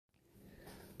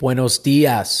Buenos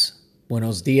dias.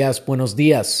 Buenos dias. Buenos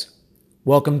dias.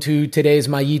 Welcome to today's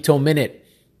Mayito Minute.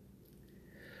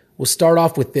 We'll start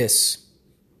off with this.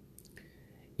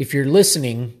 If you're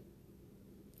listening,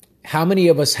 how many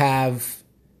of us have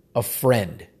a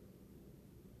friend?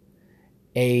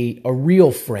 A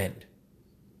real friend.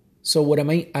 So what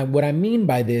I mean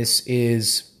by this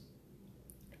is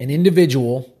an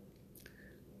individual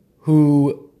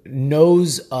who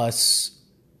knows us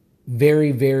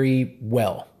very, very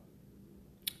well.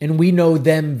 And we know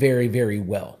them very, very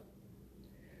well.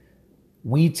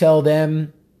 We tell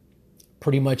them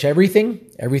pretty much everything.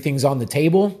 Everything's on the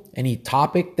table. Any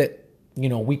topic that,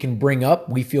 we can bring up,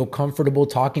 we feel comfortable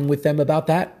talking with them about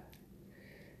that.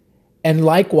 And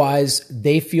likewise,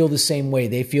 they feel the same way.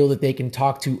 They feel that they can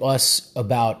talk to us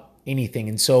about anything.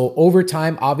 And so over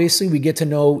time, obviously, we get to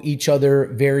know each other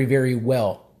very, very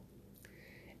well.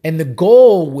 And the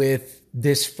goal with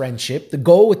this friendship, the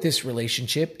goal with this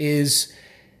relationship is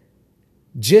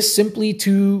just simply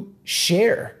to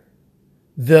share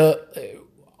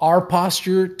our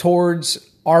posture towards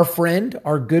our friend,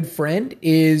 our good friend,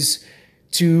 is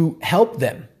to help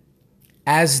them.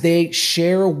 As they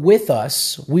share with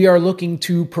us, we are looking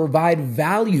to provide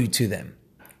value to them.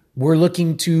 We're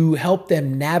looking to help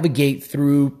them navigate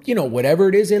through, whatever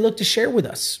it is they look to share with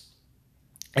us.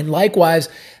 And likewise,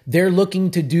 they're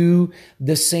looking to do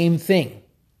the same thing.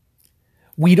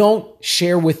 We don't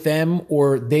share with them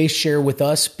or they share with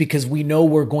us because we know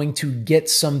we're going to get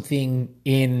something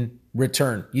in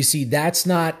return. You see, that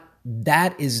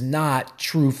is not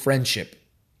true friendship.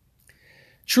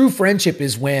 True friendship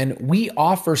is when we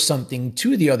offer something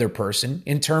to the other person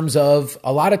in terms of,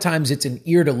 a lot of times it's an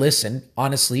ear to listen.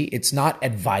 Honestly, it's not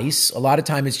advice. A lot of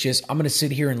time it's just, I'm going to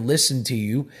sit here and listen to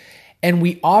you. And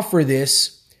we offer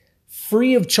this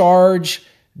free of charge,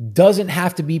 doesn't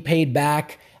have to be paid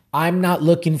back. I'm not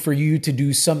looking for you to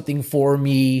do something for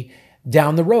me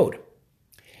down the road.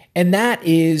 And that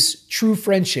is true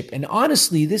friendship. And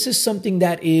honestly, this is something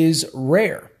that is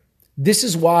rare. This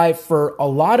is why for a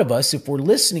lot of us, if we're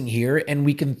listening here and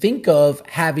we can think of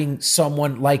having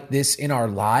someone like this in our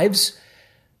lives,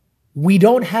 we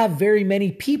don't have very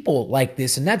many people like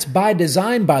this. And that's by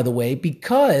design, by the way,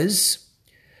 because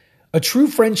a true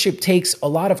friendship takes a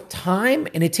lot of time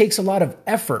and it takes a lot of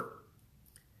effort.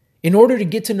 In order to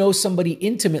get to know somebody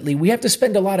intimately, we have to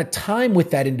spend a lot of time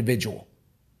with that individual.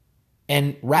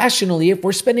 And rationally, if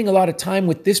we're spending a lot of time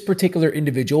with this particular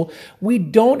individual, we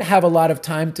don't have a lot of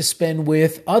time to spend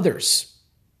with others.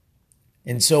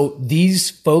 And so these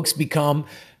folks become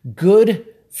good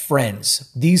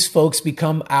friends. These folks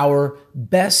become our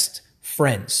best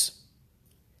friends.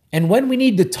 And when we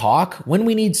need to talk, when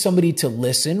we need somebody to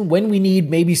listen, when we need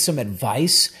maybe some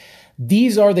advice,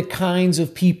 these are the kinds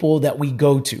of people that we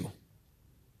go to.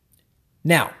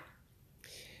 Now,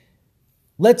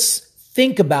 let's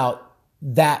think about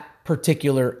that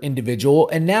particular individual.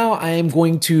 And now I'm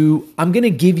going to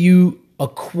give you a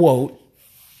quote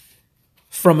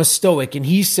from a Stoic, and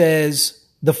he says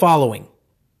the following: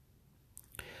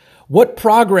 "What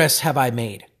progress have I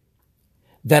made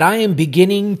that I am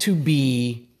beginning to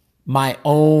be my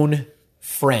own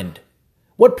friend?"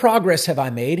 What progress have I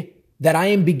made that I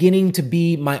am beginning to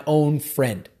be my own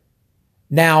friend?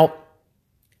 Now,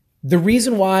 the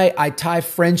reason why I tie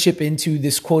friendship into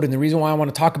this quote and the reason why I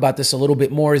want to talk about this a little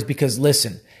bit more is because,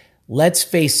 listen, let's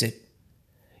face it.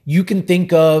 You can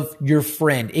think of your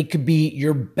friend. It could be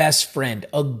your best friend,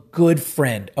 a good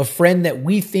friend, a friend that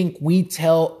we think we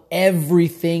tell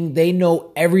everything. They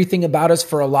know everything about us.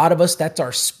 For a lot of us, that's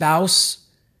our spouse.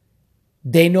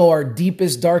 They know our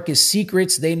deepest, darkest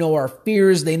secrets. They know our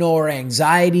fears. They know our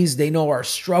anxieties. They know our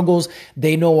struggles.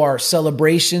 They know our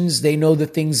celebrations. They know the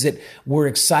things that we're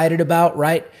excited about,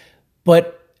 right?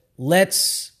 But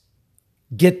let's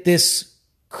get this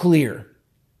clear.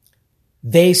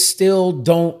 They still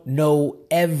don't know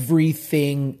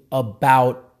everything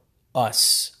about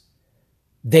us.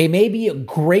 They may be a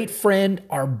great friend,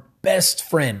 our best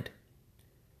friend,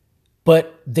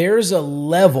 but there's a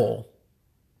level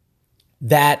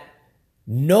that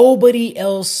nobody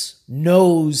else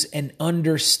knows and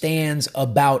understands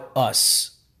about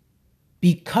us.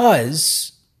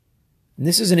 Because, and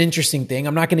this is an interesting thing,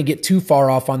 I'm not going to get too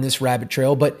far off on this rabbit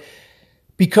trail, but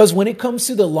because when it comes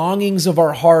to the longings of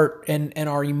our heart and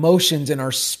our emotions and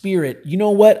our spirit, you know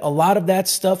what? A lot of that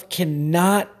stuff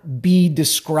cannot be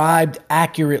described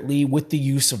accurately with the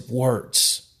use of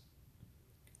words.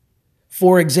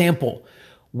 For example,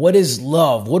 what is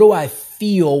love? What do I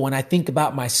feel when I think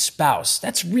about my spouse?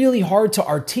 That's really hard to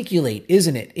articulate,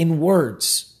 isn't it, in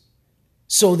words?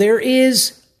 So there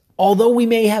is, although we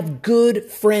may have good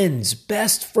friends,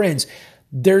 best friends,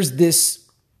 there's this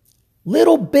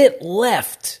little bit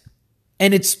left,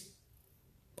 and it's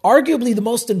arguably the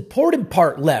most important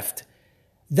part left,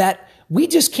 that we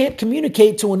just can't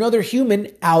communicate to another human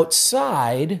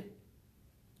outside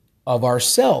of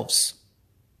ourselves.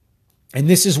 And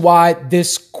this is why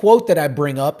this quote that I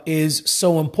bring up is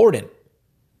so important.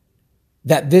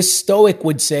 That this Stoic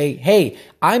would say, hey,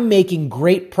 I'm making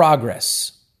great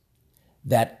progress.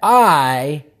 That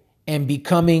I am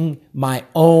becoming my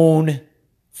own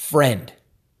friend.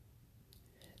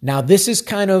 Now, this is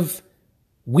kind of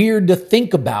weird to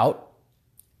think about,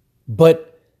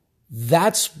 but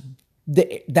that's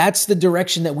the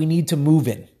direction that we need to move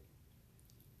in.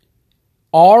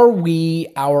 Are we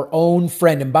our own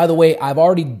friend? And by the way, I've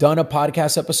already done a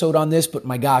podcast episode on this, but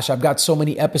my gosh, I've got so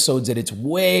many episodes that it's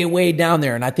way, way down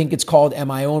there. And I think it's called Am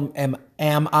I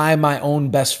My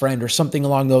Own Best Friend or something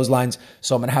along those lines.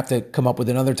 So I'm going to have to come up with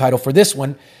another title for this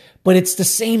one. But it's the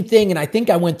same thing. And I think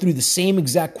I went through the same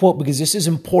exact quote because this is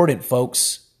important,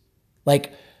 folks.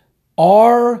 Like,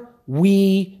 are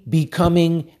we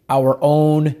becoming our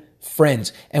own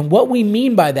friends? And what we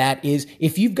mean by that is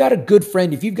if you've got a good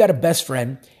friend, if you've got a best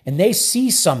friend, and they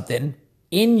see something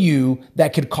in you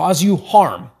that could cause you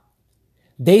harm,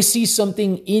 they see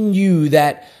something in you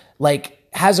that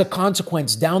like has a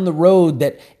consequence down the road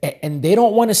that, and they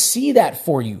don't want to see that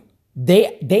for you.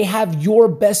 They have your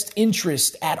best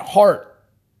interest at heart.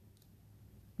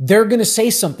 They're going to say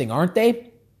something, aren't they?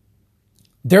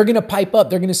 They're going to pipe up.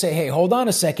 They're going to say, hey, hold on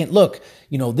a second. Look,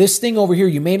 this thing over here,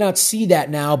 you may not see that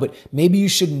now, but maybe you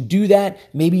shouldn't do that.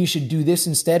 Maybe you should do this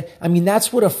instead. I mean,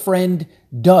 that's what a friend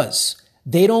does.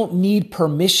 They don't need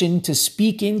permission to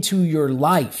speak into your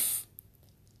life.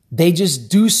 They just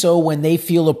do so when they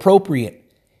feel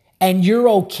appropriate. And you're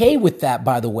okay with that,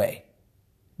 by the way.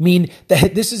 I mean,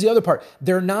 this is the other part.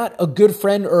 They're not a good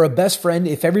friend or a best friend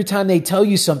if every time they tell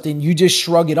you something, you just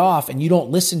shrug it off and you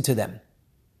don't listen to them.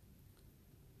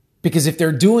 Because if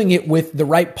they're doing it with the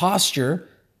right posture,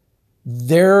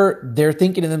 they're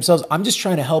thinking to themselves, I'm just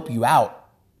trying to help you out.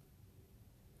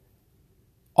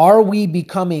 Are we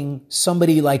becoming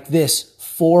somebody like this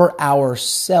for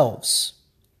ourselves?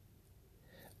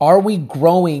 Are we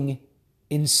growing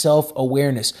in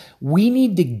self-awareness? We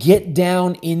need to get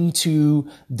down into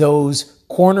those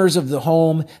corners of the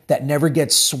home that never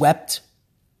get swept.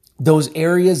 Those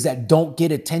areas that don't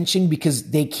get attention because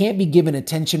they can't be given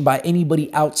attention by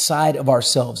anybody outside of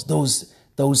ourselves.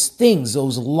 Those things,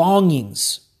 those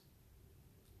longings.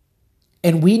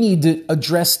 And we need to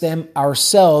address them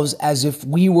ourselves as if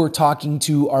we were talking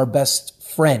to our best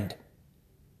friend.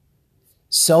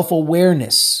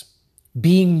 Self-awareness,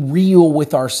 being real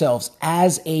with ourselves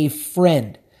as a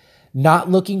friend,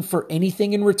 not looking for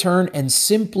anything in return and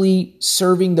simply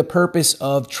serving the purpose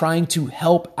of trying to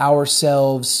help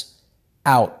ourselves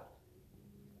out.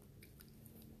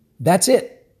 That's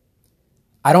it.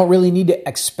 I don't really need to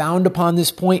expound upon this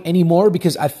point anymore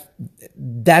because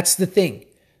that's the thing.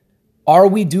 Are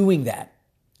we doing that?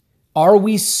 Are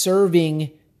we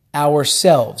serving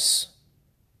ourselves?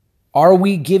 Are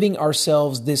we giving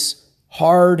ourselves this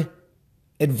hard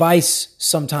advice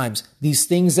sometimes? These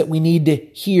things that we need to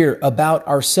hear about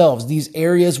ourselves, these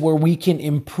areas where we can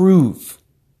improve.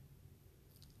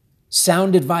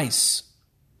 Sound advice.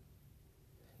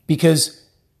 Because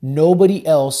nobody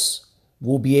else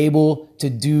will be able to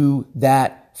do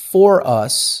that for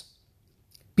us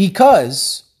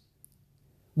because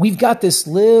we've got this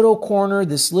little corner,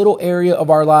 this little area of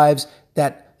our lives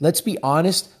that, let's be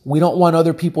honest, we don't want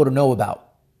other people to know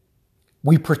about.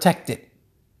 We protect it.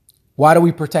 Why do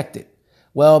we protect it?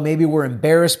 Well, maybe we're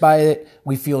embarrassed by it.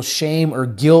 We feel shame or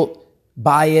guilt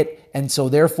by it. And so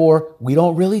therefore, we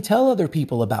don't really tell other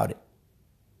people about it.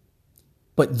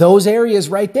 But those areas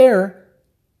right there,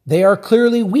 they are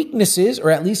clearly weaknesses,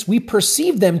 or at least we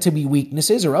perceive them to be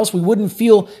weaknesses, or else we wouldn't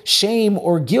feel shame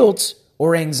or guilt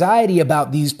or anxiety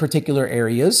about these particular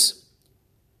areas.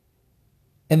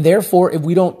 And therefore, if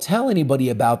we don't tell anybody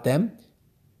about them,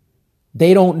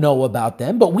 they don't know about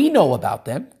them, but we know about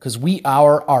them because we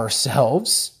are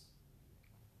ourselves.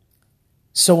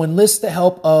 So enlist the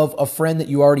help of a friend that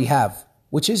you already have,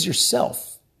 which is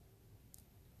yourself.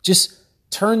 Just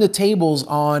turn the tables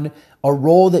on a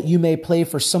role that you may play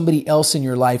for somebody else in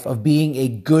your life of being a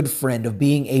good friend, of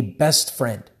being a best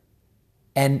friend,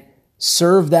 and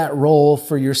serve that role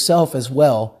for yourself as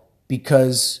well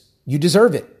because you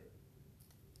deserve it.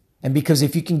 And because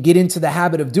if you can get into the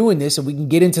habit of doing this and we can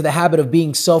get into the habit of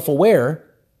being self-aware,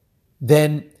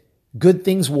 then good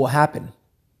things will happen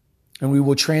and we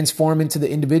will transform into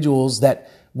the individuals that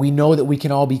we know that we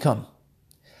can all become.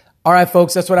 All right,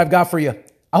 folks, that's what I've got for you.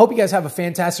 I hope you guys have a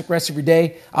fantastic rest of your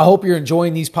day. I hope you're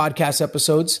enjoying these podcast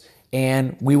episodes.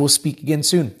 and we will speak again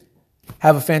soon.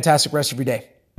 Have a fantastic rest of your day.